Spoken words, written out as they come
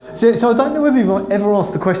So I don't know whether you've ever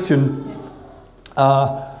asked the question,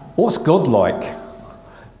 what's God like?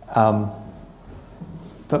 Don't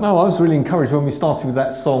know, I was really encouraged when we started with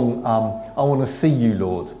that song, I Want to See You,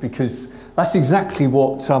 Lord, because that's exactly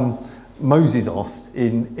what Moses asked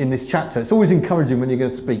in this chapter. It's always encouraging when you're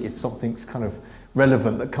going to speak if something's kind of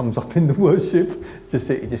relevant that comes up in the worship.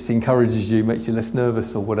 It just encourages you, makes you less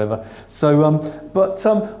nervous or whatever. So,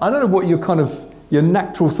 I don't know what your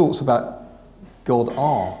natural thoughts about God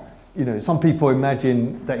are. You know, some people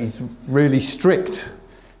imagine that he's really strict,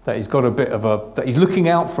 that he's got that he's looking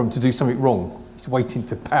out for him to do something wrong. He's waiting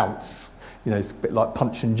to pounce. You know, it's a bit like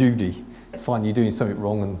Punch and Judy. Find you doing something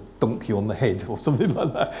wrong and dunk you on the head or something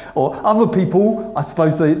like that. Or other people, I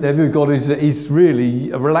suppose their view of God is that he's really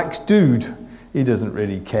a relaxed dude. He doesn't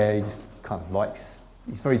really care. He just kind of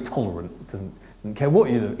he's very tolerant. Doesn't care what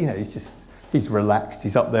you do. You know, he's relaxed.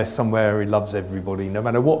 He's up there somewhere. He loves everybody, no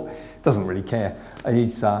matter what. Doesn't really care.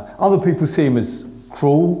 Other people see him as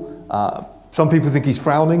cruel. Some people think he's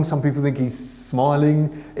frowning. Some people think he's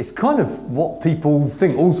smiling. It's kind of what people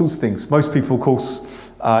think, all sorts of things. Most people, of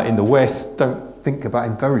course, in the West don't think about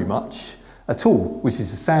him very much at all, which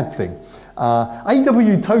is a sad thing.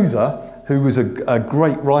 A.W. Tozer, who was a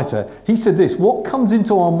great writer, he said this: what comes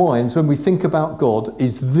into our minds when we think about God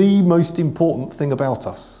is the most important thing about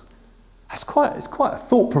us. It's quite a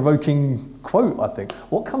thought-provoking quote, I think.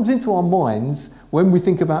 What comes into our minds when we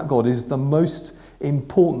think about God is the most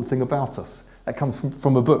important thing about us. That comes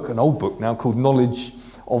from a book, an old book now, called Knowledge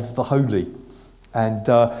of the Holy. And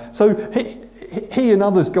so he and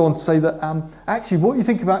others go on to say that actually what you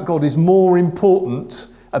think about God is more important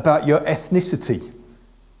about your ethnicity.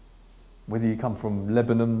 Whether you come from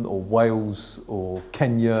Lebanon or Wales or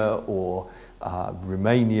Kenya or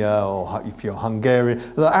Romania, or if you're Hungarian,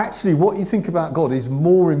 that actually what you think about God is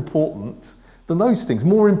more important than those things.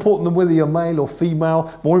 More important than whether you're male or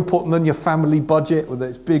female, more important than your family budget, whether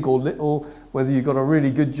it's big or little, whether you've got a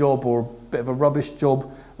really good job or a bit of a rubbish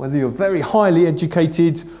job, whether you're very highly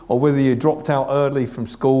educated or whether you dropped out early from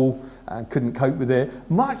school and couldn't cope with it.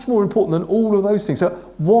 Much more important than all of those things. So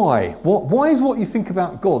why? Why is what you think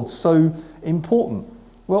about God so important?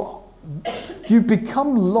 Well, you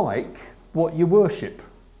become like what you worship.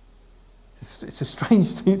 It's a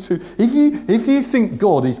strange thing to... If you think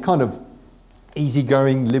God is kind of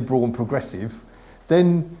easygoing, liberal and progressive,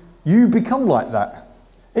 then you become like that.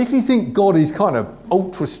 If you think God is kind of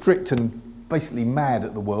ultra strict and basically mad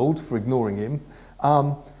at the world for ignoring him,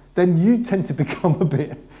 then you tend to become a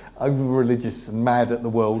bit over-religious and mad at the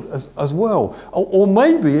world as well. Or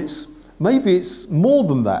maybe it's more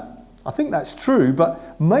than that. I think that's true,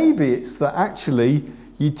 but maybe it's that actually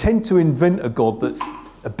you tend to invent a God that's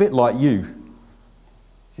a bit like you. Do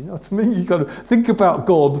you know what I mean? You kind of think about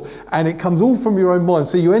God and it comes all from your own mind.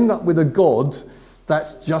 So you end up with a God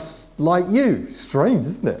that's just like you. Strange,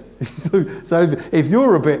 isn't it? So if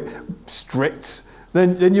you're a bit strict,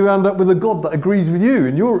 then you end up with a God that agrees with you,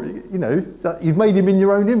 and that you've made him in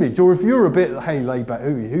your own image. Or if you're a bit, hey, lay back,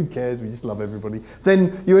 who cares? We just love everybody.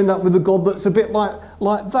 Then you end up with a God that's a bit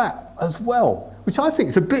like that as well, which I think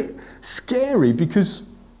is a bit scary, because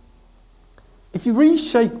if you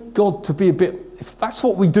reshape God to be a bit, if that's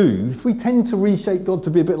what we do, if we tend to reshape God to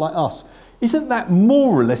be a bit like us, isn't that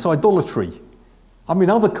more or less idolatry? I mean,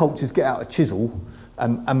 other cultures get out a chisel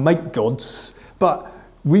and make gods, but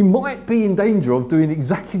we might be in danger of doing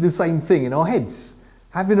exactly the same thing in our heads,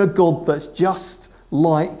 having a God that's just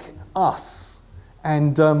like us.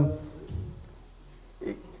 And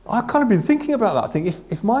I've kind of been thinking about that. I think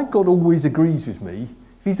if my God always agrees with me,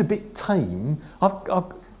 if he's a bit tame,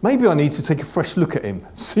 maybe I need to take a fresh look at him,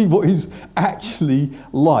 see what he's actually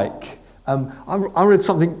like. I read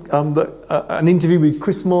something, an interview with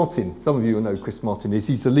Chris Martin. Some of you will know who Chris Martin is.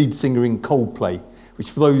 He's the lead singer in Coldplay,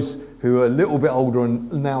 which for those who are a little bit older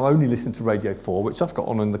and now only listen to Radio 4, which I've got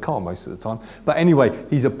on in the car most of the time. But anyway,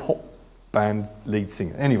 he's a pop band lead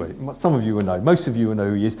singer. Anyway, some of you will know. Most of you will know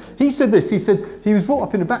who he is. He said this. He said he was brought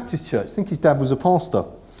up in a Baptist church. I think his dad was a pastor.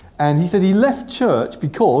 And he said he left church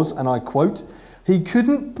because, and I quote, he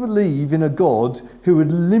couldn't believe in a God who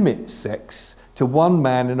would limit sex to one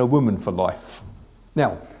man and a woman for life.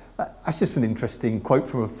 Now, that's just an interesting quote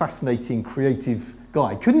from a fascinating, creative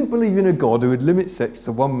guy. Couldn't believe in a God who would limit sex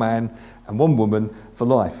to one man and one woman for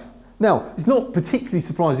life. Now, it's not particularly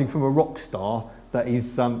surprising from a rock star that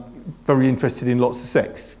he's very interested in lots of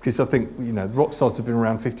sex, because I think, rock stars have been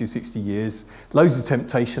around 50 or 60 years, loads of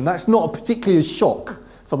temptation. That's not a particular shock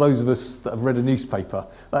for those of us that have read a newspaper.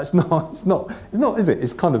 It's not, is it?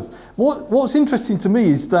 It's kind of, what's interesting to me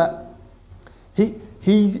is that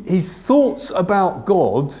his thoughts about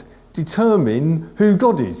God determine who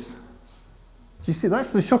God is. Do you see?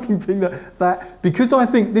 That's the shocking thing, that because I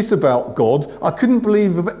think this about God, I couldn't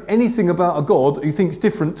believe anything about a God who thinks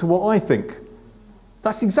different to what I think.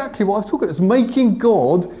 That's exactly what I've talked about. It's making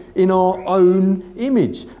God in our own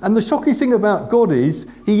image. And the shocking thing about God is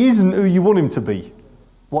he isn't who you want him to be.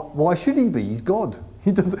 Why should he be? He's God.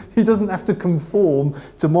 He doesn't have to conform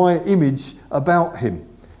to my image about him.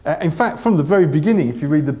 In fact, from the very beginning, if you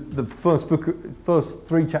read the first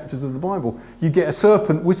 3 chapters of the Bible, you get a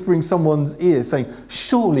serpent whispering someone's ear saying,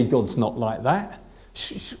 surely God's not like that.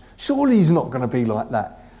 Surely he's not going to be like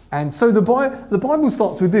that. And so the Bible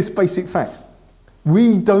starts with this basic fact.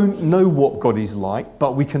 We don't know what God is like,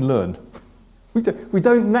 but we can learn. We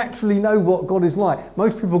don't naturally know what God is like.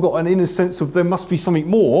 Most people got an inner sense of there must be something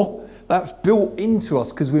more that's built into us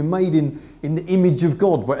because we're made in the image of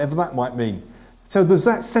God, whatever that might mean. So there's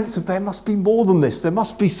that sense of there must be more than this. There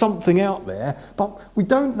must be something out there. But we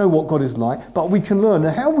don't know what God is like, but we can learn.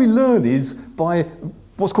 And how we learn is by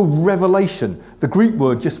what's called revelation. The Greek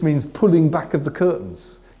word just means pulling back of the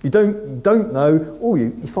curtains. You don't know, or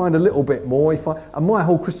you find a little bit more. And my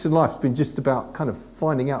whole Christian life has been just about kind of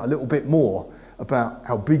finding out a little bit more about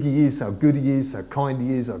how big he is, how good he is, how kind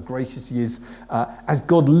he is, how gracious he is, as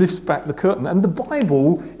God lifts back the curtain. And the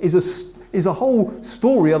Bible is a whole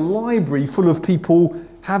story, a library full of people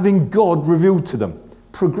having God revealed to them,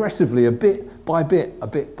 progressively, a bit by bit, a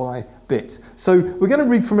bit by bit. So we're going to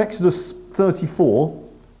read from Exodus 34,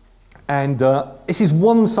 and this is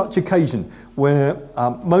one such occasion where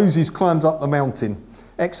Moses climbs up the mountain.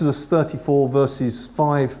 Exodus 34, verses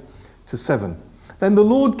 5 to 7. Then the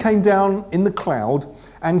Lord came down in the cloud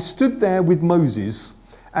and stood there with Moses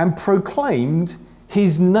and proclaimed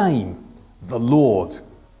his name, the Lord,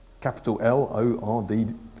 capital L-O-R-D.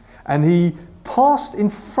 And he passed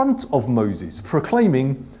in front of Moses,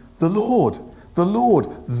 proclaiming, the Lord,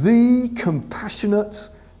 the compassionate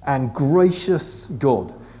and gracious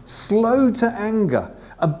God, slow to anger,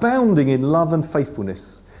 abounding in love and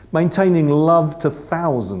faithfulness, maintaining love to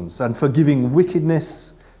thousands, and forgiving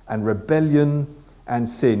wickedness and rebellion and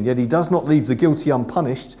sin. Yet he does not leave the guilty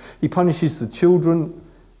unpunished. He punishes the children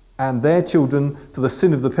and their children for the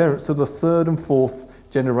sin of the parents to the 3rd and 4th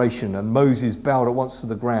generation. And Moses bowed at once to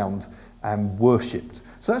the ground and worshipped.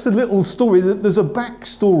 So that's a little story. There's a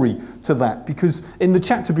backstory to that, because in the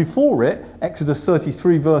chapter before it, Exodus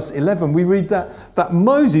 33 verse 11, we read that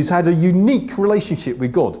Moses had a unique relationship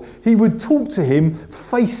with God. He would talk to him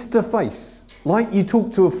face to face, like you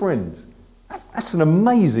talk to a friend. That's an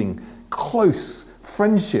amazing, close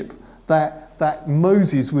friendship that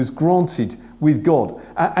Moses was granted with God.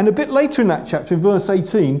 And a bit later in that chapter, in verse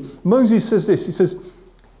 18, Moses says this. He says,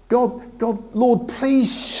 God, Lord,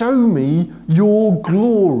 please show me your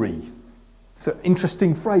glory. It's an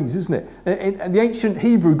interesting phrase, isn't it? In the ancient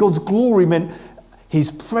Hebrew, God's glory meant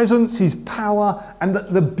his presence, his power, and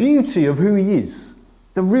the beauty of who he is.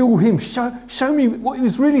 The real him. Show me, what he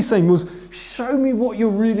was really saying was, show me what you're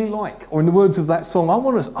really like. Or in the words of that song, I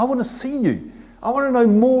want to see you. I want to know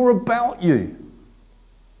more about you.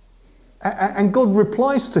 And God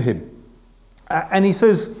replies to him. And he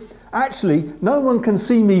says, actually, no one can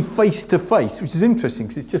see me face to face, which is interesting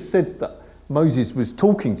because it's just said that Moses was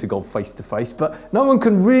talking to God face to face, but no one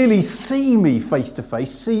can really see me face to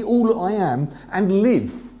face, see all that I am and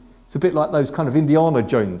live. It's a bit like those kind of Indiana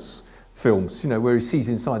Jones films, where he sees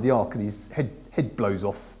inside the ark and his head blows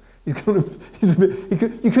off. You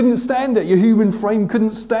couldn't stand it. Your human frame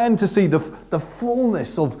couldn't stand to see the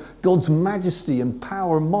fullness of God's majesty and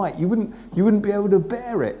power and might. You wouldn't be able to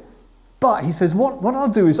bear it. But he says, what I'll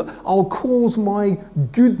do is I'll cause my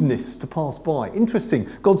goodness to pass by. Interesting.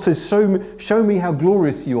 God says, show me how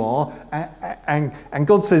glorious you are. And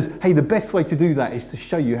God says, hey, the best way to do that is to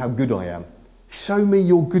show you how good I am. Show me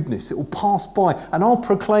your goodness. It will pass by. And I'll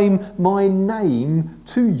proclaim my name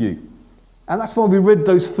to you. And that's why we read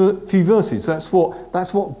those few verses. That's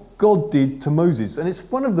what God did to Moses. And it's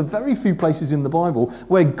one of the very few places in the Bible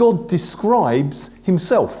where God describes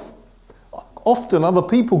himself. Often other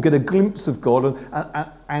people get a glimpse of God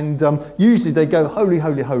and usually they go, holy,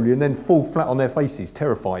 holy, holy, and then fall flat on their faces,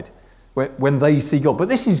 terrified, when they see God. But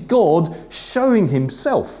this is God showing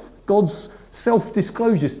himself, God's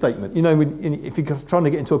self-disclosure statement. If you're trying to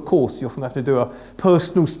get into a course, you often have to do a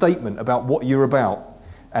personal statement about what you're about.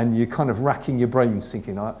 And you're kind of racking your brains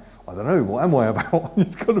thinking, I don't know, what am I about? You're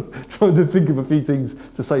kind of trying to think of a few things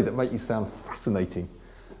to say that make you sound fascinating.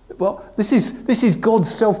 Well, this is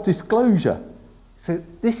God's self-disclosure. So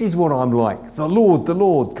this is what I'm like. The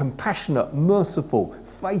Lord, compassionate, merciful,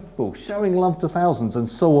 faithful, showing love to thousands, and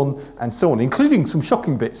so on, including some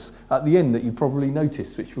shocking bits at the end that you probably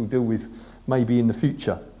noticed, which we'll deal with maybe in the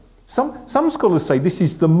future. Some scholars say this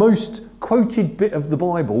is the most quoted bit of the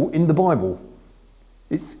Bible in the Bible.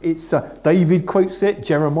 It's David quotes it,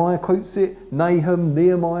 Jeremiah quotes it, Nahum,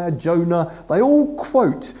 Nehemiah, Jonah. They all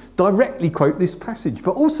directly quote this passage.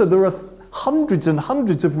 But also there are hundreds and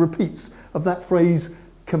hundreds of repeats of that phrase,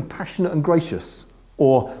 compassionate and gracious,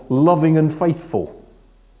 or loving and faithful.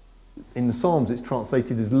 In the Psalms, it's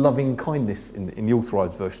translated as loving kindness in the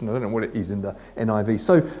Authorized Version. I don't know what it is in the NIV.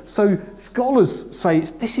 So scholars say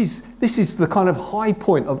this is the kind of high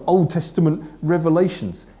point of Old Testament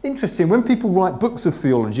revelations. Interesting, when people write books of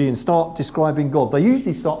theology and start describing God, they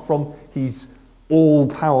usually start from He's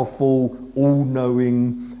all-powerful,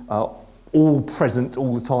 all-knowing, all-present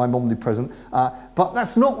all the time, omnipresent. But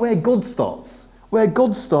that's not where God starts. Where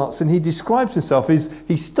God starts and He describes Himself is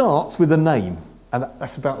He starts with a name. And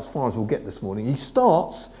that's about as far as we'll get this morning. He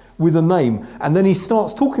starts with a name, and then he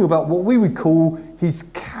starts talking about what we would call his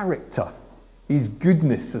character, his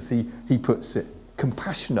goodness, as he puts it,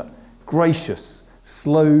 compassionate, gracious,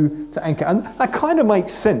 slow to anger. And that kind of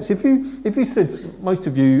makes sense. If you said, most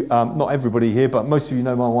of you, not everybody here, but most of you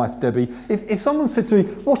know my wife, Debbie, if someone said to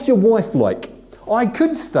me, what's your wife like? I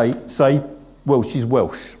could say, well, she's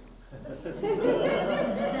Welsh.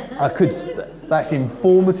 That's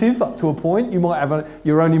informative up to a point. You might have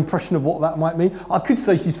your own impression of what that might mean. I could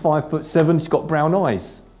say she's 5'7", she's got brown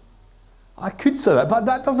eyes. I could say that, but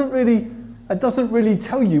that doesn't really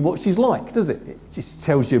tell you what she's like, does it? It just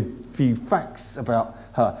tells you a few facts about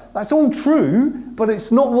her. That's all true, but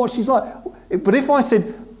it's not what she's like. But if I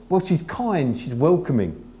said, well, she's kind, she's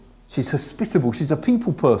welcoming, she's hospitable, she's a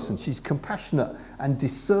people person, she's compassionate and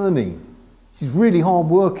discerning, she's really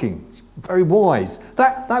hard-working, she's very wise.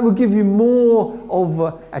 That would give you more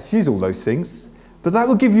of, she is all those things, but that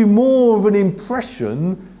would give you more of an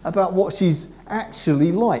impression about what she's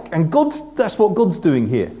actually like. And that's what God's doing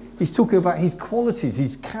here. He's talking about his qualities,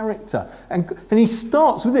 his character. And he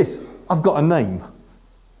starts with this, I've got a name.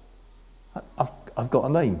 I've got a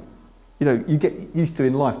name. You know, you get used to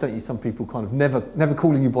in life, don't you, some people kind of never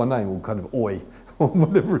calling you by name, or kind of oi, or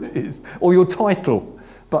whatever it is, or your title.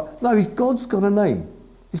 But no, God's got a name.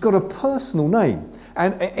 He's got a personal name.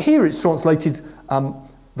 And here it's translated,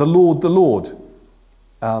 the Lord.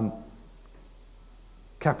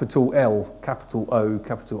 Capital L, capital O,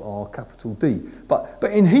 capital R, capital D. But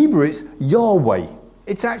in Hebrew it's Yahweh.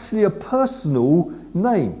 It's actually a personal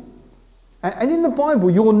name. And in the Bible,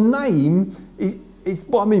 your name is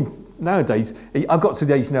what I mean. Nowadays, I've got to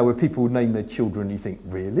the age now where people name their children and you think,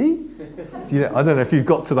 really? I don't know if you've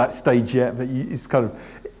got to that stage yet, but it's kind of,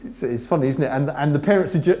 it's funny, isn't it? And the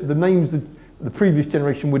parents, the names the previous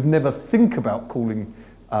generation would never think about calling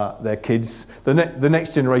their kids. The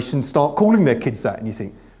next generation start calling their kids that, and you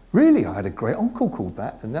think, really? I had a great uncle called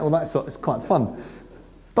that, and it's quite fun.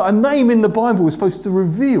 But a name in the Bible is supposed to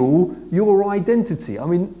reveal your identity. I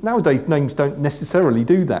mean, nowadays names don't necessarily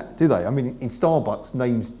do that, do they? I mean, in Starbucks,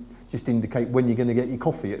 names just indicate when you're going to get your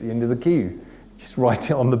coffee at the end of the queue. Just write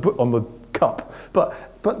it on the cup.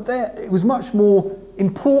 But there, it was much more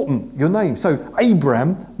important, your name. So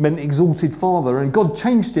Abraham meant exalted father, and God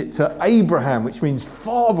changed it to Abraham, which means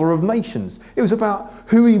father of nations. It was about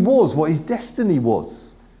who he was, what his destiny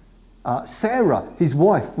was. Sarah, his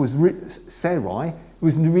wife, Sarai,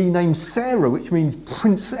 was renamed Sarah, which means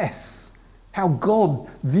princess. How God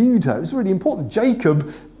viewed her. It was really important. Jacob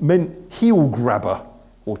meant heel grabber,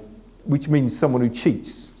 which means someone who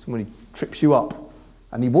cheats, someone who trips you up.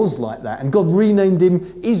 And he was like that. And God renamed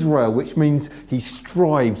him Israel, which means he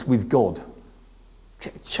strives with God.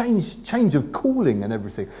 Change of calling and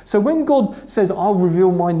everything. So when God says, I'll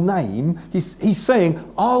reveal my name, he's saying,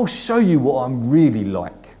 I'll show you what I'm really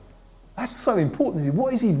like. That's so important.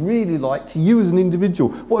 What is he really like to you as an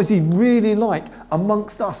individual? What is he really like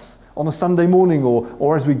amongst us on a Sunday morning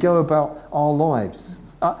or as we go about our lives?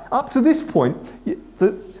 Up to this point,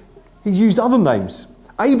 he's used other names.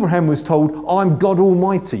 Abraham was told, I'm God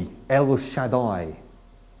Almighty, El Shaddai.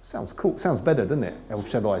 Sounds cool. Sounds better, doesn't it? El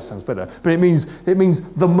Shaddai sounds better. But it means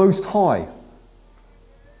the Most High,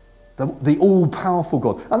 the all-powerful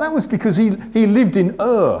God. And that was because he lived in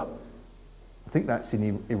Ur. I think that's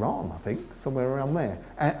in Iran, somewhere around there.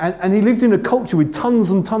 And he lived in a culture with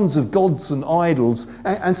tons and tons of gods and idols.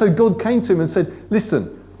 And so God came to him and said,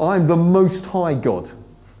 listen, I'm the Most High God.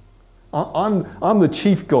 I'm the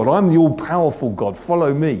chief God. I'm the all-powerful God.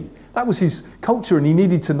 Follow me. That was his culture, and he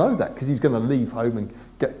needed to know that because he was going to leave home and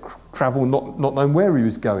travel not knowing where he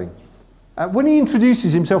was going. When he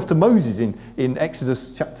introduces himself to Moses in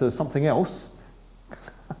Exodus chapter something else,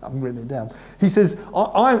 I'm written it down. He says,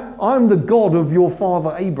 I'm the God of your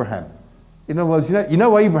father Abraham. In other words, you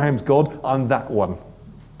know Abraham's God, I'm that one.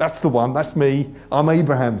 That's the one, that's me. I'm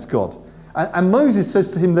Abraham's God. And Moses says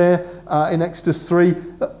to him there in Exodus 3,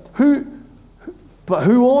 who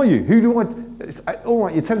are you? Who do I... all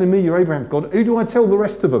right, you're telling me you're Abraham's God. Who do I tell the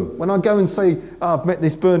rest of them? When I go and say, I've met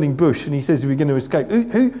this burning bush, and he says, we're going to escape.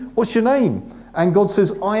 What's your name? And God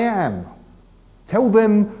says, I am. Tell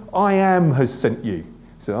them I am has sent you.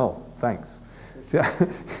 So, oh, thanks.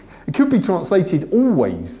 It could be translated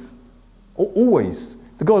always. Always.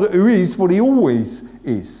 The God who is what he always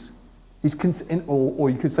is. Or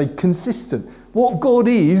you could say consistent. What God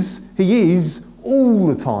is, he is all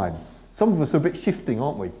the time. Some of us are a bit shifting,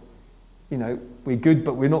 aren't we? You know, we're good,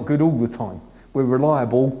 but we're not good all the time. We're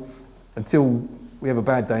reliable until we have a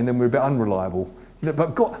bad day, and then we're a bit unreliable. You know,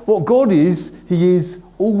 but God, what God is, he is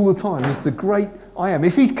all the time. He's the great I am.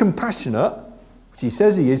 If he's compassionate, which he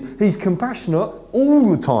says he is, he's compassionate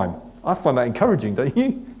all the time. I find that encouraging, don't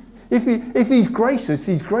you? If he's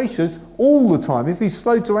gracious all the time. If he's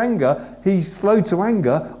slow to anger, he's slow to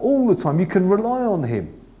anger all the time. You can rely on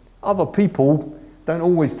him. Other people don't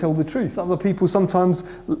always tell the truth. Other people sometimes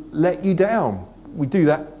let you down. We do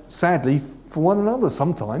that, sadly, for one another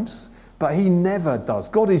sometimes. But he never does.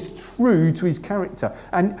 God is true to his character.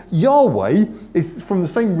 And Yahweh is from the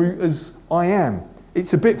same root as I am.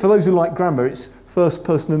 It's a bit, for those who like grammar, it's first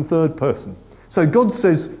person and third person. So God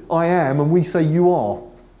says, I am, and we say, you are.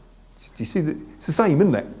 Do you see that? It's the same,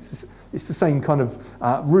 isn't it? It's the same kind of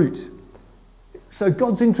root. So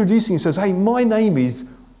God's introducing and says, hey, my name is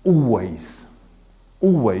always.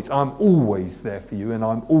 Always. I'm always there for you, and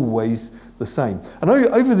I'm always the same. And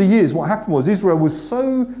over the years, what happened was Israel was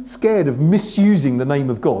so scared of misusing the name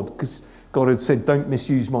of God, because God had said, don't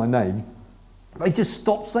misuse my name. They just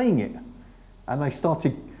stopped saying it. And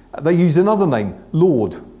they used another name,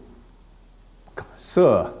 Lord.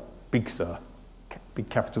 Sir, big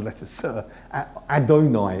capital letters, Sir.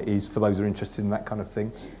 Adonai it is, for those who are interested in that kind of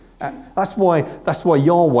thing. That's why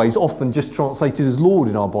Yahweh is often just translated as Lord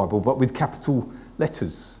in our Bible, but with capital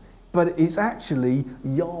letters. But it's actually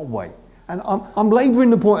Yahweh. And I'm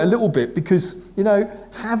labouring the point a little bit because, you know,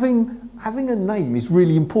 having a name is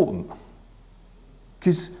really important.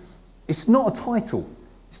 Because it's not a title.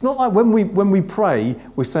 It's not like when we pray,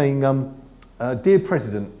 we're saying, Dear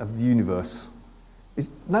President of the universe.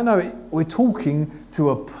 We're talking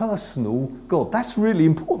to a personal God. That's really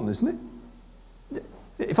important, isn't it?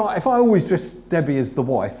 If I always dress Debbie as the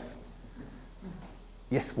wife,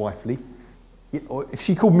 yes, wifely, or if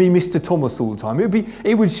she called me Mr. Thomas all the time,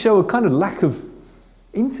 it would show a kind of lack of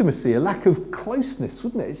intimacy, a lack of closeness,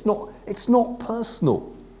 wouldn't it? It's not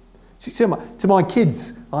personal. See, to my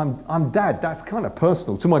kids, I'm Dad. That's kind of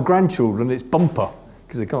personal. To my grandchildren, it's Bumper,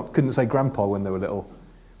 because they couldn't say Grandpa when they were little.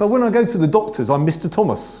 But when I go to the doctors, I'm Mr.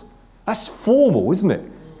 Thomas. That's formal, isn't it?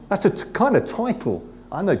 That's a kind of title.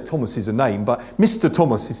 I know Thomas is a name, but Mr.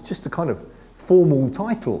 Thomas is just a kind of formal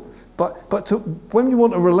title. But when you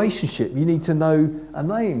want a relationship, you need to know a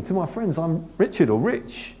name. To my friends, I'm Richard or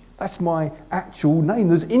Rich. That's my actual name.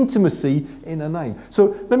 There's intimacy in a name.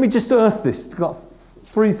 So let me just earth this. I've got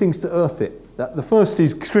 3 things to earth it. The first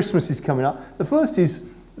is Christmas is coming up. The first is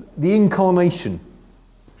the incarnation.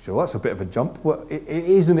 Sure, that's a bit of a jump. Well, it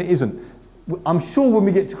is and it isn't. I'm sure when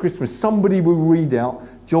we get to Christmas, somebody will read out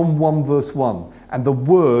John 1 verse 1. And the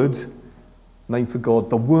Word, name for God,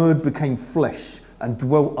 the Word became flesh and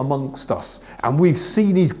dwelt amongst us. And we've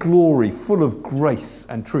seen his glory full of grace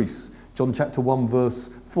and truth. John chapter 1 verse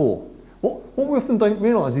 4. What we often don't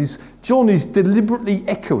realise is John is deliberately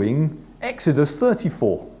echoing Exodus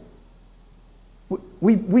 34.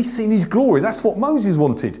 We've seen his glory. That's what Moses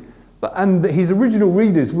wanted. And his original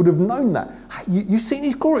readers would have known that. You've seen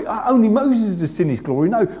his glory. Only Moses has seen his glory.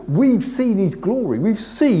 No, we've seen his glory. We've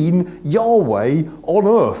seen Yahweh on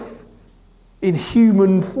earth in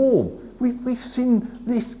human form. We've seen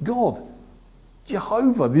this God,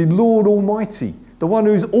 Jehovah, the Lord Almighty, the one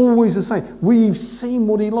who is always the same. We've seen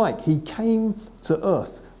what he like. He came to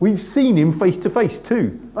earth. We've seen him face to face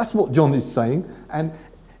too. That's what John is saying. And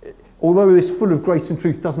although this full of grace and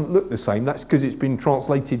truth doesn't look the same, that's because it's been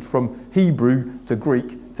translated from Hebrew to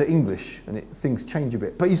Greek to English, and things change a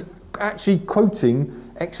bit. But he's actually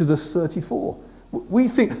quoting Exodus 34. We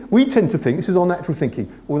tend to think, this is our natural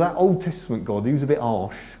thinking, well, that Old Testament God, he was a bit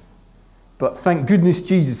harsh, but thank goodness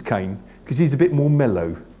Jesus came, because he's a bit more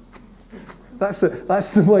mellow. That's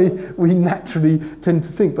the way we naturally tend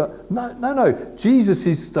to think. But no. Jesus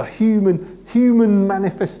is the human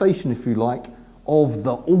manifestation, if you like, of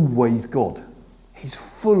the always God. He's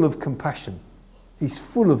full of compassion. He's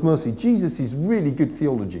full of mercy. Jesus is really good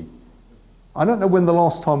theology. I don't know when the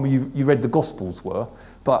last time you read the Gospels were,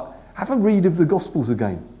 but have a read of the Gospels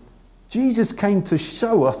again. Jesus came to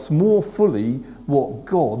show us more fully what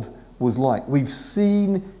God was like. We've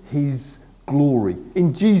seen his glory.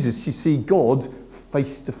 In Jesus, you see God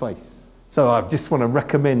face to face. So I just want to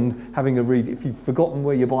recommend having a read. If you've forgotten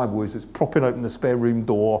where your Bible is, it's propping open the spare room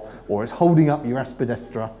door, or it's holding up your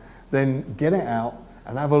Aspidestra, then get it out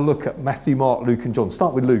and have a look at Matthew, Mark, Luke and John.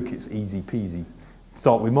 Start with Luke, it's easy peasy.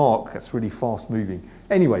 Start with Mark, that's really fast moving.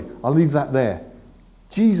 Anyway, I'll leave that there.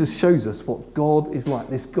 Jesus shows us what God is like,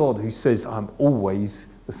 this God who says, I'm always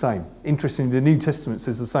the same. Interestingly, the New Testament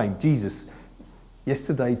says the same. Jesus,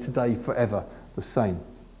 yesterday, today, forever, the same.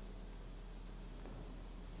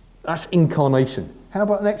 That's incarnation. How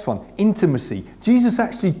about the next one? Intimacy. Jesus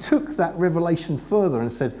actually took that revelation further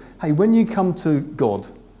and said, hey, when you come to God,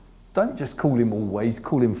 don't just call him always,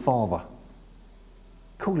 call him Father.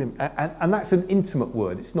 Call him, and that's an intimate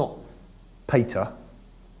word. It's not Pater,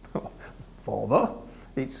 Father.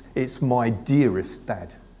 It's my dearest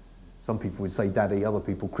dad. Some people would say daddy, other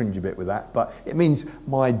people cringe a bit with that, but it means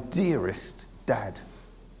my dearest dad.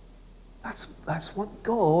 That's what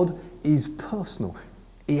God is personal.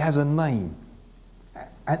 He has a name.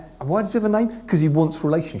 And why does he have a name? Because he wants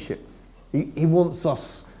relationship. He wants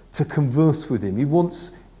us to converse with him. He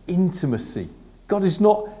wants intimacy. God is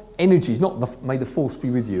not energy. He's not may the force be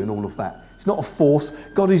with you and all of that. It's not a force.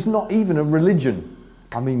 God is not even a religion.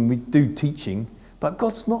 I mean, we do teaching, but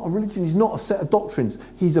God's not a religion. He's not a set of doctrines.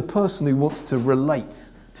 He's a person who wants to relate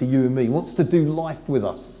to you and me, wants to do life with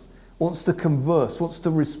us, wants to converse, wants to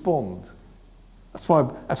respond. That's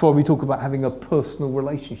why we talk about having a personal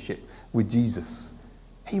relationship with Jesus.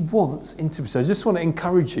 He wants intimacy. I just want to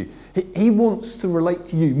encourage you. He wants to relate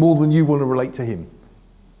to you more than you want to relate to him.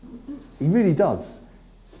 He really does.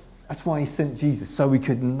 That's why he sent Jesus, so we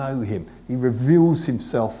could know him. He reveals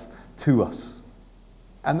himself to us.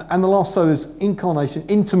 And the last so is incarnation,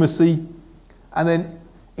 intimacy, and then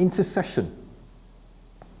intercession.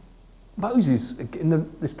 Moses,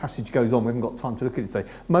 this passage goes on, we haven't got time to look at it today.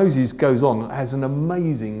 Moses goes on and has an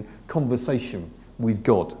amazing conversation with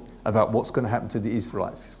God about what's going to happen to the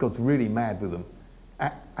Israelites. God's really mad with them.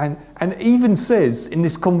 And even says in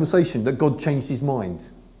this conversation that God changed his mind.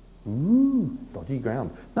 Ooh, dodgy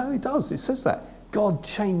ground. No, it does. It says that. God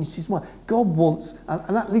changed his mind. God wants,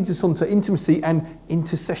 and that leads us on to intimacy and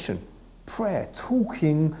intercession. Prayer,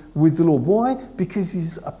 talking with the Lord. Why? Because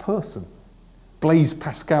he's a person. Blaise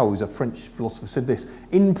Pascal, who's a French philosopher, said this: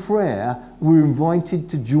 in prayer, we're invited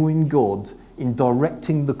to join God in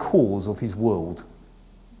directing the cause of his world.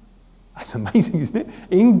 That's amazing, isn't it?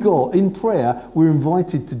 In prayer, we're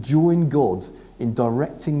invited to join God in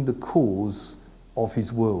directing the cause of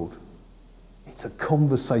his world. It's a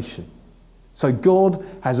conversation. So God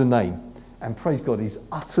has a name, and praise God, he's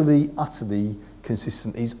utterly, utterly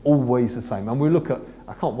consistent. He's always the same. And we'll look at,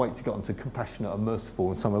 I can't wait to get onto compassionate and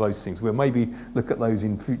merciful and some of those things. We'll maybe look at those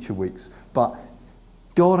in future weeks. But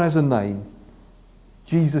God has a name.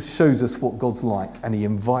 Jesus shows us what God's like, and he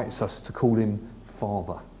invites us to call him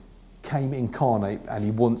Father. Came incarnate, and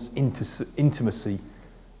he wants intimacy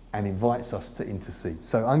and invites us to intercede.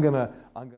 So I'm going to